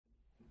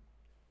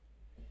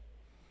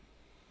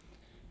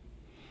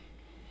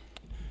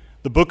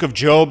The book of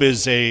Job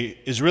is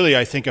really,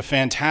 I think, a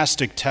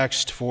fantastic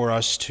text for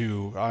us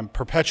to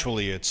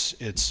perpetually.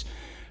 It's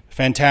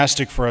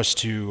fantastic for us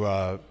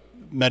to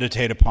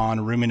meditate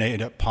upon, ruminate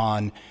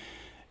upon,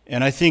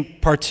 and I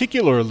think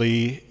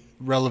particularly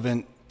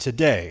relevant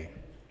today.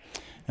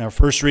 Now, our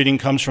first reading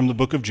comes from the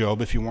book of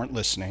Job, if you weren't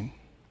listening,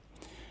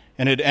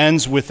 and it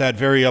ends with that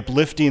very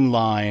uplifting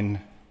line,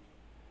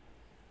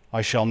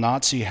 "I shall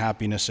not see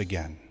happiness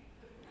again."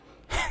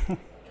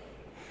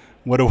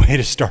 What a way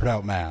to start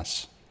out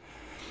Mass.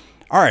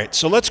 All right,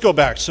 so let's go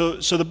back. So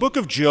the book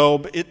of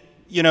Job,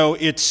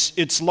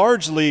 it's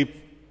largely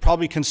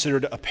probably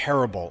considered a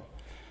parable.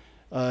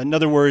 In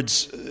other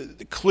words,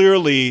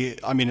 clearly,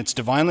 it's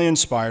divinely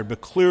inspired,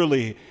 but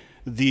clearly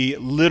the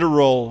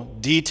literal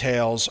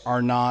details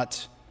are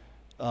not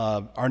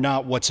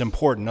what's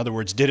important. In other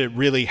words, did it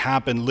really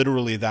happen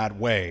literally that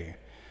way?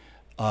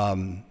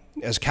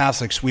 As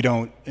Catholics, we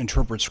don't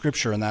interpret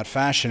Scripture in that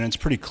fashion, and it's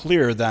pretty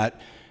clear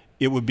that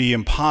it would be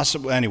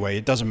impossible. Anyway,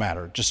 it doesn't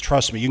matter. Just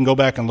trust me. You can go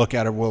back and look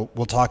at it.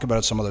 We'll talk about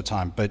it some other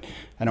time, but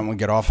I don't want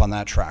to get off on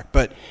that track.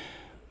 But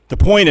the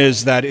point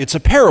is that it's a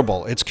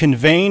parable. It's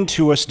conveying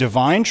to us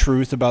divine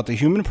truth about the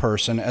human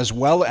person, as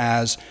well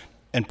as,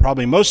 and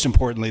probably most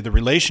importantly, the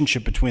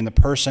relationship between the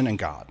person and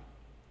God.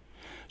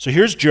 So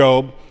here's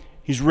Job.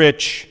 He's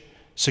rich,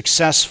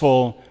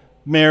 successful,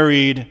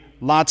 married,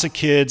 lots of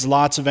kids,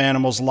 lots of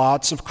animals,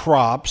 lots of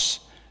crops,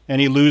 and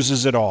he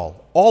loses it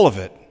all of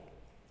it.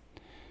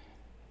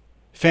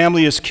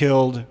 Family is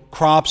killed,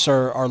 crops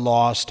are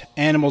lost,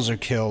 animals are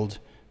killed,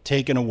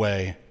 taken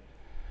away.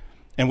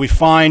 And we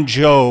find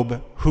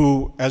Job,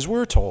 who, as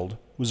we're told,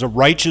 was a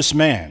righteous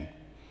man.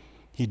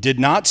 He did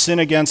not sin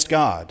against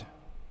God.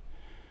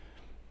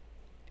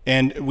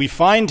 And we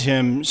find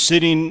him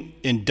sitting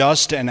in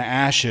dust and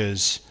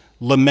ashes,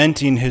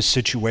 lamenting his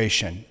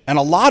situation. And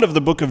a lot of the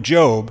book of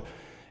Job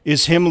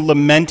is him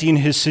lamenting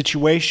his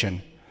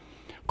situation,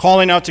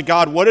 calling out to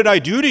God, "What did I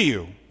do to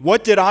you?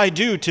 What did I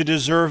do to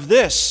deserve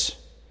this?"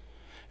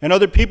 And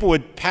other people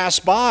would pass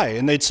by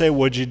and they'd say,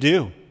 "What'd you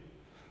do?"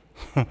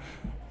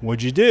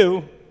 What'd you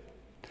do?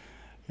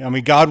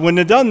 God wouldn't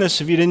have done this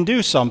if you didn't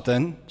do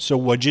something, so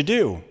what'd you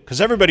do? Because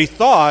everybody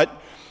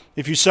thought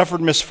if you suffered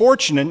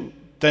misfortune,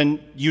 then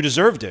you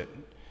deserved it.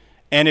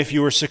 And if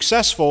you were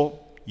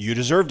successful, you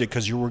deserved it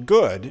because you were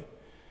good,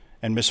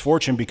 and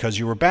misfortune because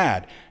you were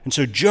bad. And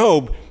so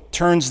Job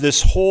turns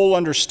this whole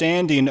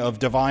understanding of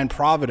divine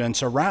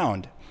providence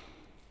around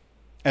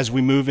as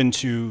we move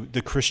into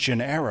the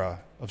Christian era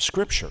of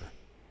Scripture.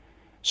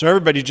 So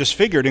everybody just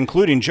figured,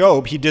 including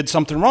Job, he did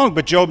something wrong,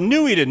 but Job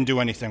knew he didn't do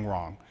anything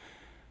wrong.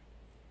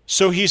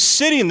 So he's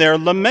sitting there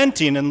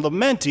lamenting and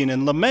lamenting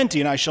and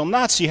lamenting, "I shall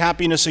not see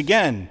happiness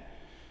again.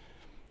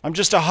 I'm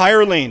just a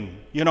hireling.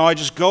 I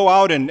just go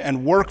out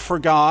and work for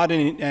God,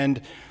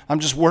 and I'm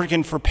just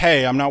working for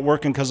pay. I'm not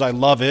working because I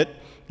love it.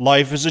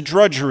 Life is a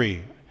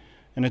drudgery,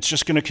 and it's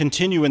just going to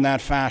continue in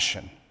that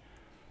fashion."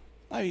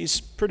 He's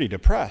pretty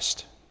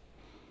depressed.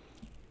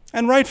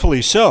 And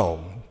rightfully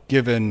so,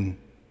 given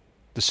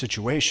the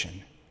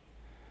situation.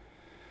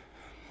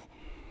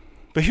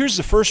 But here's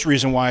the first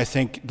reason why I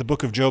think the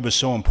book of Job is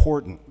so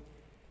important.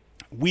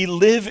 We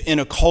live in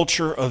a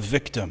culture of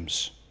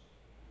victims.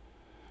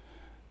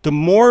 The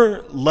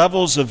more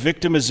levels of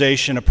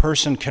victimization a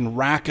person can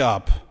rack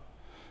up,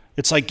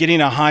 it's like getting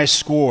a high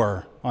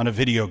score on a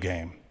video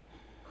game.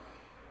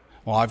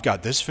 Well, I've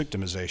got this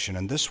victimization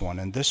and this one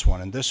and this one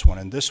and this one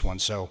and this one,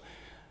 so,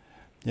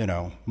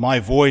 my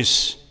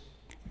voice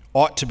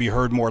ought to be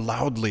heard more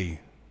loudly.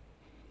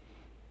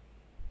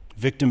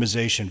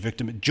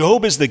 Victimization.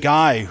 Job is the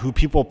guy who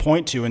people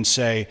point to and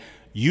say,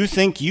 "You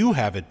think you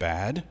have it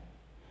bad?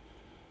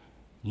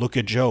 Look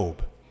at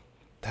Job."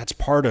 That's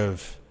part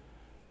of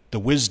the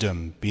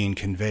wisdom being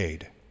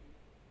conveyed.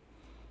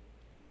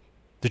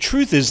 The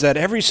truth is that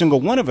every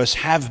single one of us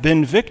have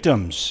been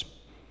victims,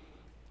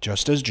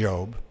 just as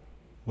Job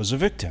was a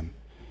victim,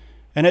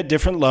 and at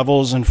different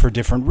levels and for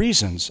different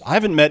reasons. I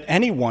haven't met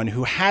anyone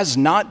who has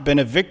not been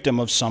a victim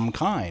of some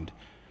kind.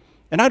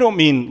 And I don't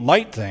mean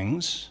light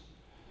things.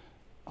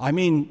 I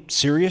mean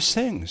serious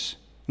things.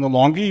 And the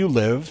longer you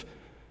live,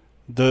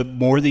 the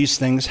more these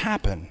things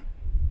happen.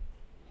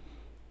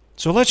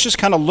 So let's just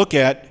kind of look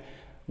at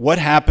what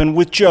happened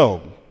with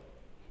Job.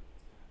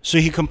 So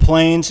he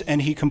complains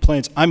and he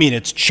complains.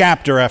 It's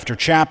chapter after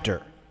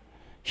chapter.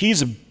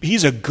 He's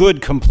a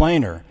good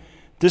complainer.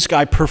 This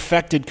guy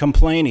perfected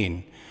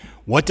complaining.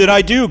 "What did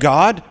I do,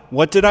 God?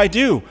 What did I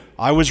do?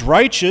 I was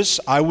righteous.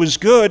 I was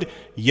good.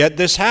 Yet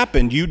this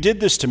happened. You did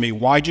this to me.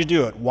 Why'd you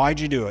do it? Why'd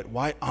you do it?"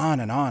 Why? On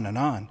and on and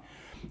on.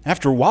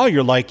 After a while,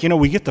 you're like,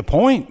 we get the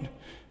point.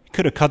 You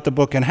could have cut the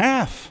book in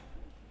half.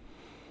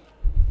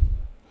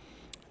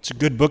 It's a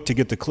good book to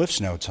get the Cliff's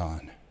Notes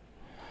on.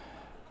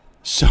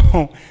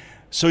 So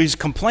he's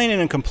complaining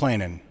and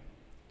complaining.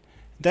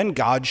 Then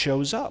God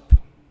shows up.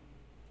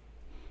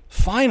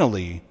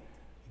 Finally,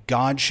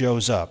 God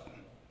shows up.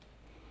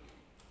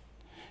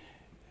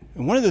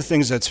 And one of the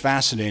things that's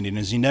fascinating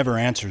is he never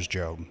answers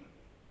Job.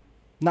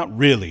 Not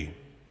really,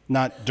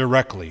 not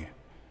directly.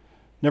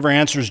 Never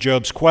answers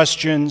Job's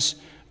questions,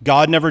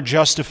 God never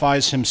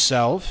justifies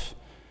himself.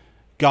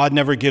 God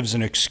never gives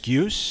an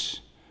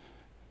excuse,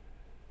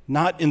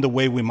 not in the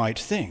way we might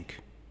think.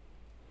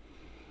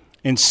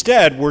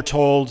 Instead, we're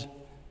told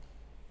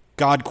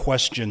God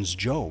questions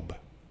Job.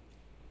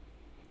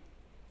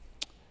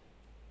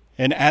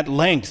 And at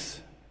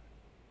length,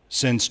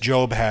 since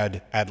Job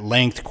had at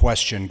length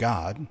questioned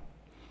God,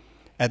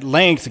 at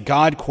length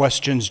God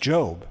questions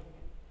Job.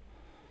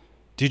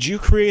 Did you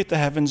create the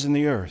heavens and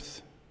the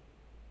earth?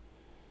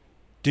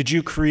 Did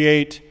you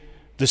create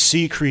the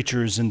sea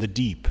creatures and the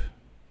deep?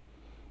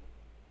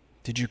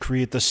 Did you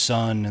create the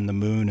sun and the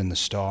moon and the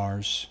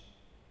stars?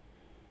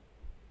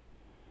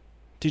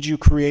 Did you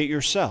create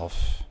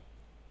yourself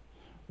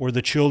or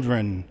the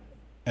children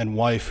and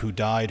wife who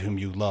died whom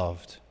you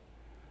loved?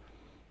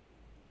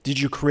 Did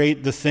you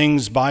create the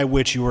things by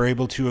which you were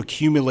able to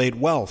accumulate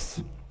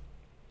wealth?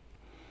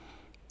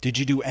 Did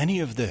you do any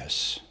of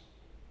this?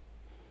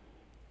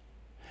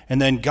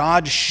 And then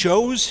God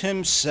shows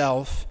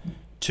himself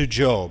to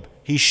Job.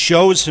 He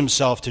shows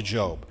himself to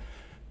Job.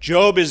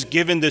 Job is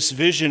given this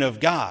vision of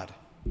God,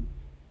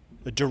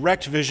 a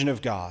direct vision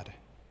of God.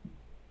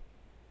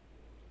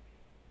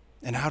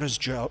 And how does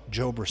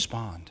Job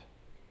respond?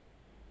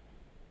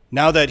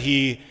 Now that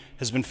he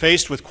has been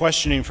faced with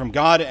questioning from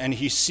God and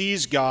he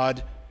sees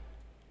God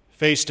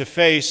face to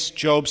face,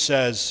 Job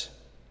says,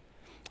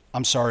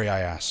 "I'm sorry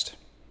I asked.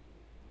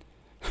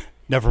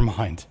 Never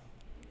mind."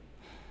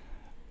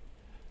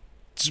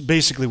 It's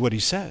basically what he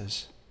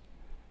says.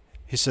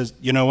 He says,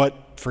 "You know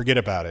what? Forget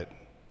about it.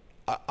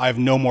 I have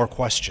no more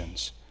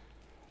questions."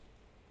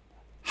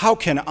 How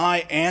can I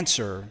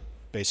answer,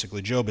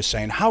 basically Job is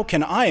saying, how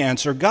can I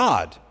answer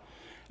God?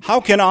 How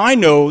can I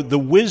know the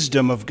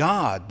wisdom of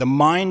God, the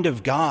mind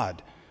of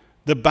God,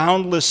 the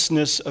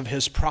boundlessness of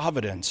his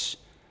providence,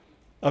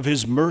 of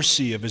his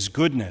mercy, of his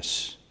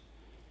goodness?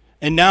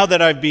 And now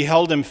that I've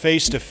beheld him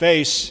face to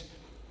face,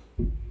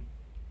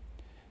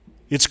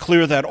 it's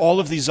clear that all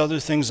of these other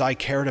things I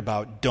cared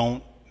about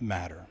don't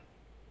matter.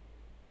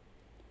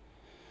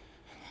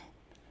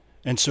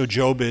 And so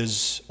Job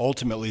is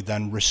ultimately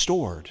then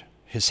restored.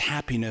 His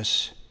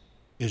happiness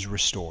is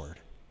restored.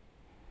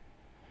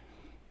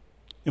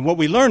 And what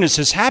we learn is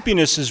his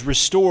happiness is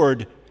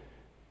restored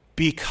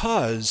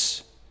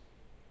because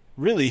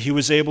really he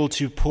was able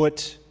to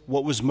put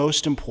what was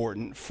most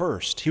important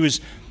first. He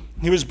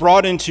was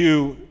brought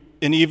into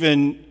an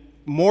even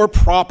more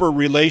proper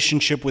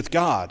relationship with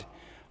God,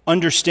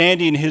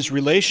 understanding his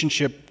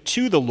relationship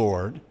to the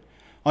Lord,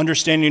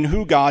 understanding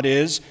who God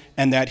is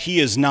and that he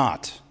is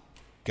not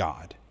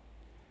God.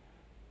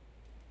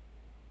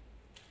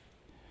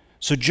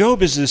 So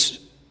Job is this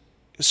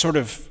sort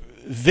of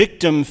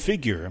victim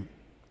figure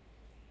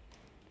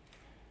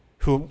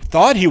who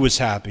thought he was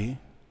happy,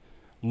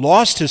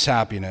 lost his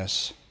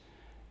happiness,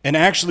 and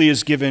actually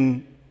is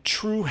given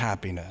true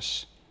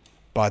happiness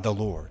by the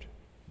Lord.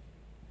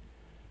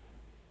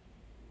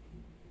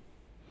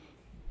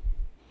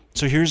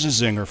 So here's a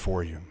zinger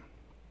for you.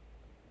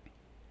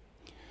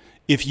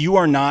 If you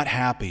are not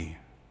happy,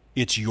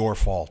 it's your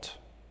fault.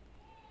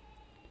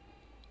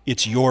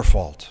 It's your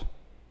fault.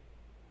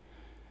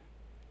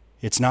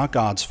 It's not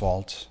God's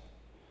fault.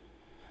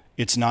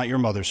 It's not your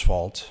mother's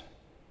fault.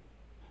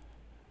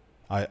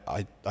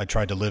 I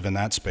tried to live in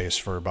that space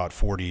for about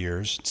 40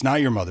 years. It's not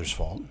your mother's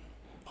fault.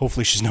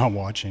 Hopefully she's not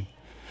watching.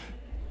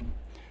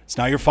 It's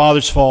not your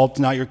father's fault,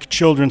 not your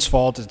children's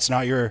fault. It's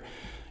not your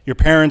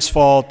parents'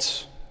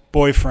 fault,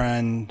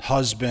 boyfriend,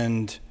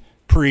 husband,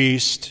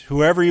 priest,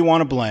 whoever you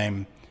want to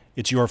blame.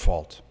 It's your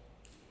fault.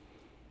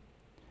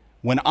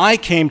 When I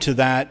came to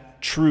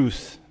that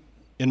truth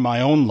in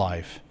my own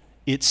life,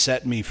 it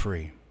set me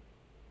free.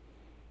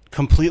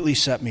 Completely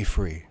set me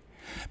free.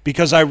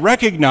 Because I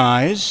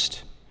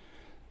recognized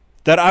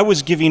that I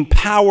was giving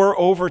power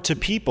over to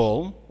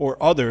people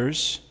or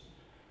others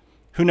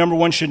who, number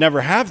one, should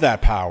never have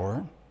that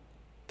power,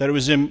 that it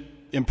was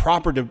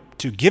improper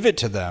to give it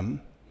to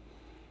them,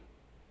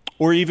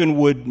 or even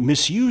would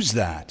misuse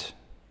that.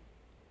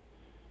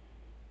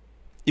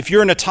 If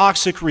you're in a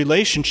toxic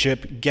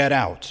relationship, get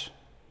out.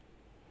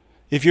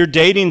 If you're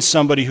dating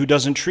somebody who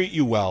doesn't treat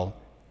you well,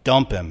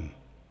 dump him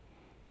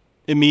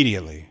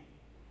immediately.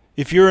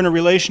 If you're in a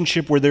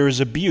relationship where there is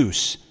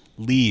abuse,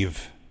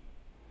 leave.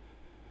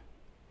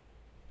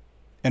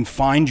 And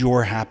find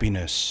your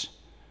happiness,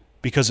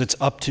 because it's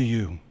up to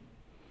you.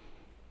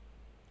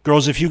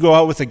 Girls, if you go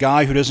out with a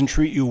guy who doesn't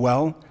treat you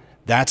well,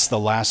 that's the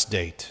last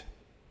date.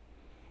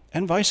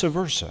 And vice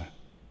versa.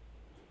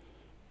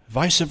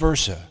 Vice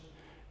versa.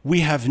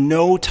 We have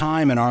no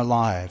time in our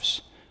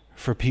lives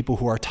for people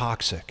who are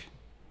toxic.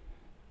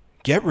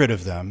 Get rid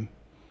of them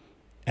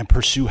and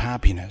pursue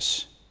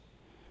happiness.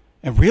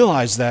 And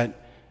realize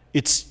that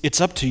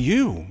it's up to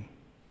you.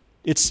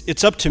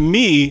 It's up to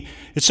me.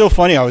 It's so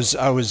funny. I was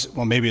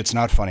well, maybe it's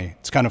not funny.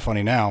 It's kind of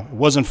funny now. It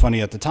wasn't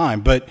funny at the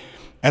time. But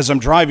as I'm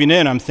driving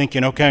in, I'm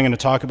thinking, okay, I'm going to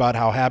talk about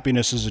how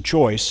happiness is a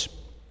choice.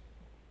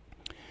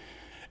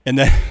 And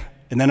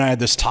then I had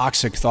this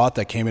toxic thought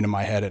that came into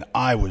my head, and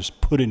I was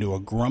put into a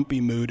grumpy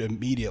mood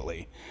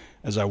immediately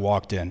as I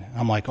walked in.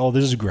 I'm like, oh,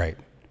 this is great.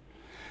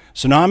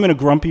 So now I'm in a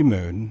grumpy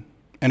mood,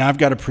 and I've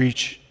got to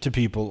preach to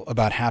people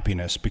about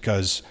happiness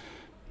because,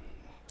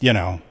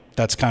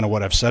 that's kind of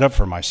what I've set up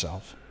for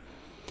myself.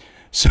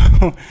 So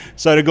I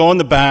had to go in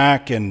the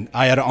back, and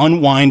I had to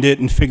unwind it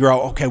and figure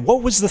out, okay,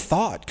 what was the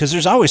thought? Because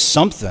there's always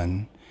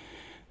something.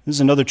 This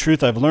is another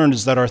truth I've learned,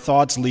 is that our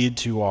thoughts lead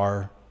to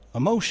our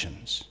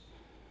emotions.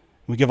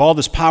 We give all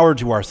this power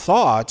to our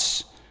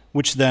thoughts,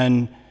 which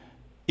then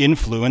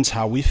influence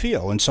how we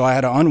feel. And so I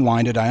had to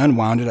unwind it. I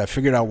unwound it. I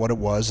figured out what it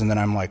was. And then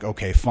I'm like,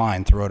 okay,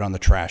 fine. Throw it on the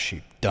trash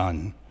heap.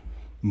 Done.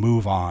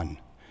 Move on.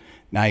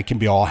 Now you can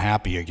be all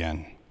happy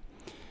again.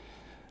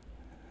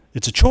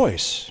 It's a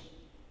choice.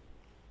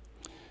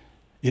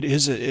 It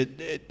is.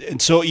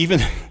 And so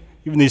even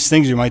these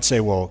things you might say,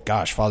 well,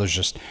 gosh, Father's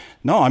just,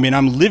 no,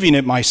 I'm living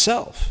it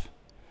myself.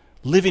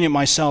 Living it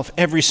myself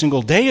every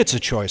single day, it's a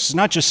choice. It's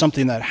not just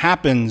something that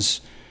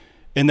happens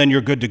and then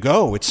you're good to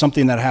go. It's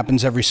something that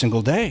happens every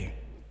single day.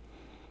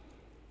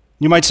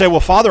 You might say, well,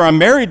 Father, I'm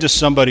married to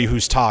somebody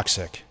who's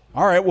toxic.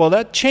 All right, well,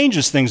 that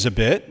changes things a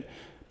bit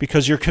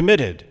because you're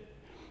committed.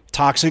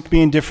 Toxic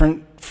being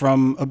different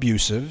from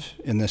abusive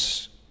in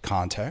this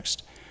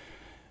context.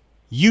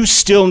 You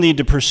still need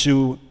to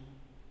pursue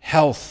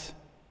health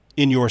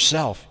in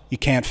yourself. You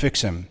can't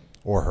fix him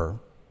or her,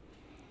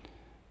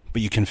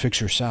 but you can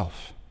fix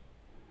yourself.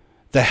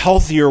 The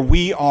healthier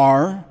we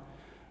are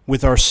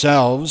with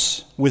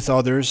ourselves, with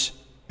others,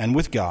 and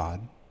with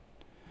God,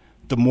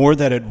 the more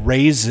that it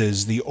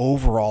raises the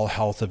overall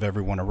health of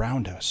everyone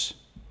around us.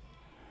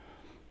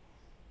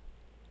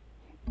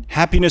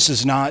 Happiness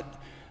is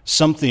not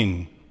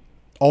something,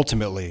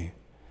 ultimately,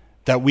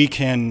 that we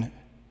can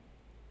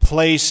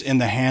place in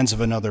the hands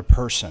of another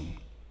person,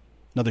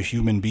 another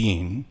human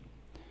being.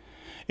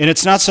 And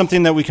it's not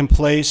something that we can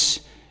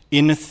place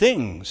in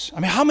things.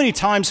 How many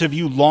times have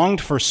you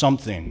longed for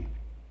something,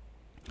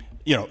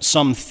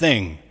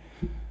 something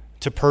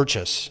to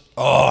purchase?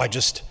 Oh,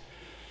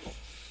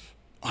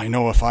 I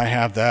know if I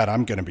have that,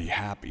 I'm going to be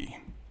happy.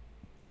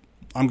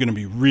 I'm going to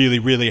be really,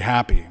 really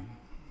happy.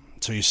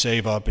 So you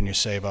save up, and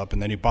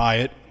then you buy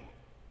it.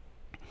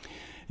 And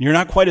you're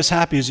not quite as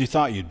happy as you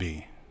thought you'd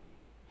be.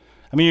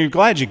 You're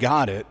glad you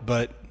got it,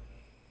 but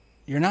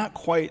you're not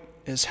quite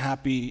as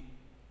happy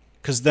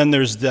because then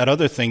there's that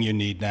other thing you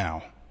need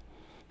now,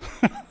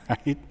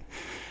 right?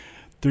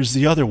 There's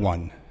the other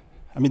one.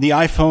 The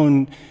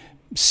iPhone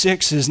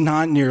 6 is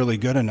not nearly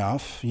good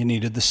enough. You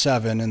needed the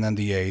 7, and then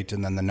the 8,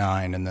 and then the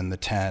 9, and then the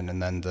 10,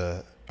 and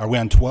then are we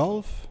on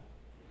 12?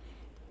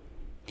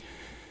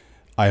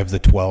 I have the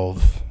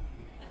 12.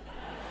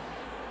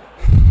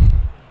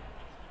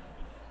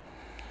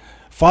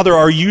 Father,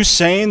 are you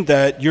saying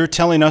that you're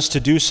telling us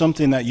to do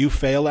something that you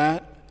fail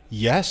at?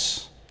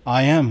 Yes,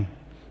 I am.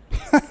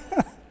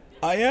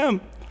 I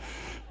am.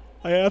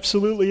 I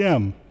absolutely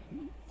am.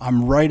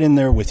 I'm right in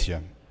there with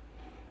you.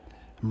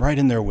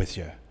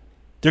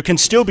 There can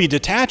still be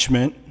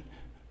detachment,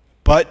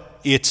 but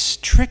it's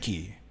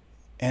tricky,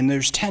 and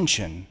there's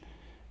tension,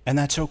 and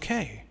that's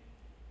okay.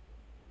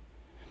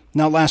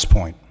 Now, last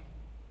point.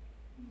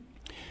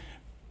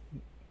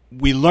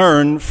 We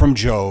learn from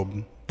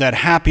Job that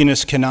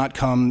happiness cannot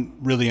come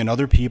really in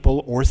other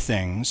people or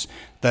things,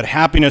 that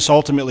happiness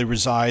ultimately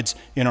resides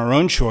in our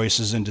own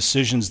choices and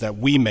decisions that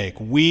we make.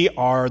 We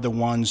are the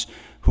ones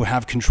who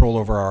have control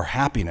over our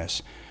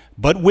happiness.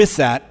 But with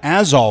that,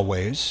 as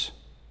always,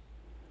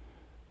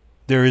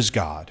 there is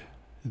God,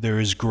 there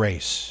is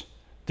grace,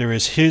 there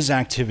is his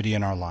activity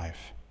in our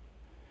life.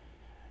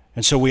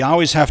 And so we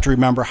always have to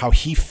remember how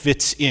he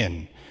fits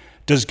in.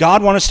 Does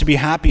God want us to be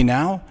happy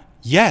now?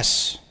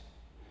 Yes.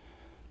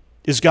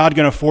 Is God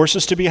going to force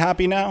us to be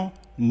happy now?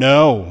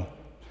 No.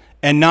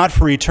 And not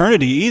for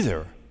eternity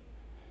either.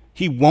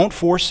 He won't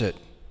force it.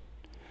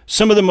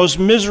 Some of the most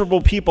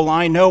miserable people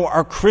I know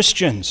are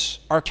Christians,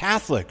 are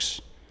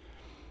Catholics.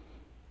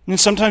 And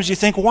sometimes you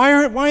think,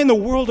 why in the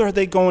world are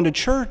they going to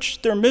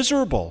church? They're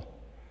miserable.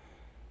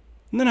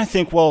 And then I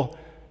think, well,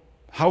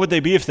 how would they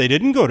be if they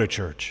didn't go to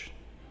church?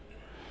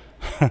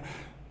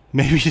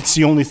 Maybe it's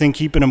the only thing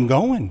keeping them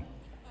going.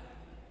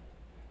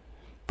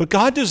 But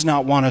God does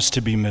not want us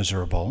to be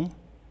miserable.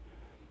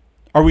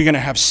 Are we going to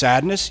have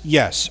sadness?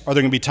 Yes. Are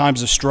there going to be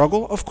times of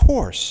struggle? Of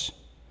course.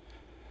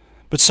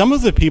 But some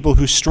of the people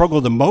who struggle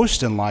the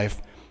most in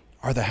life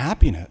are the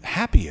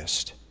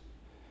happiest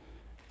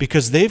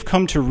because they've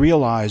come to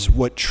realize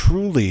what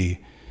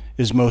truly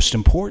is most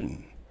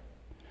important.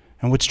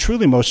 And what's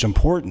truly most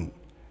important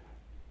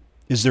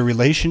is their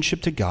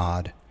relationship to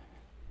God,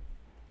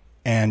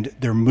 and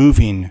they're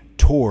moving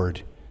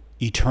toward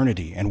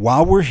eternity. And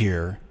while we're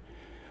here,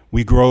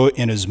 we grow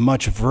in as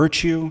much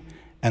virtue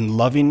and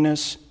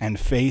lovingness and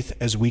faith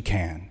as we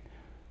can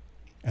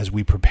as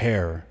we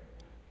prepare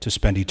to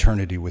spend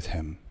eternity with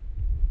him.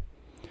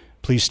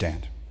 Please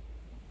stand.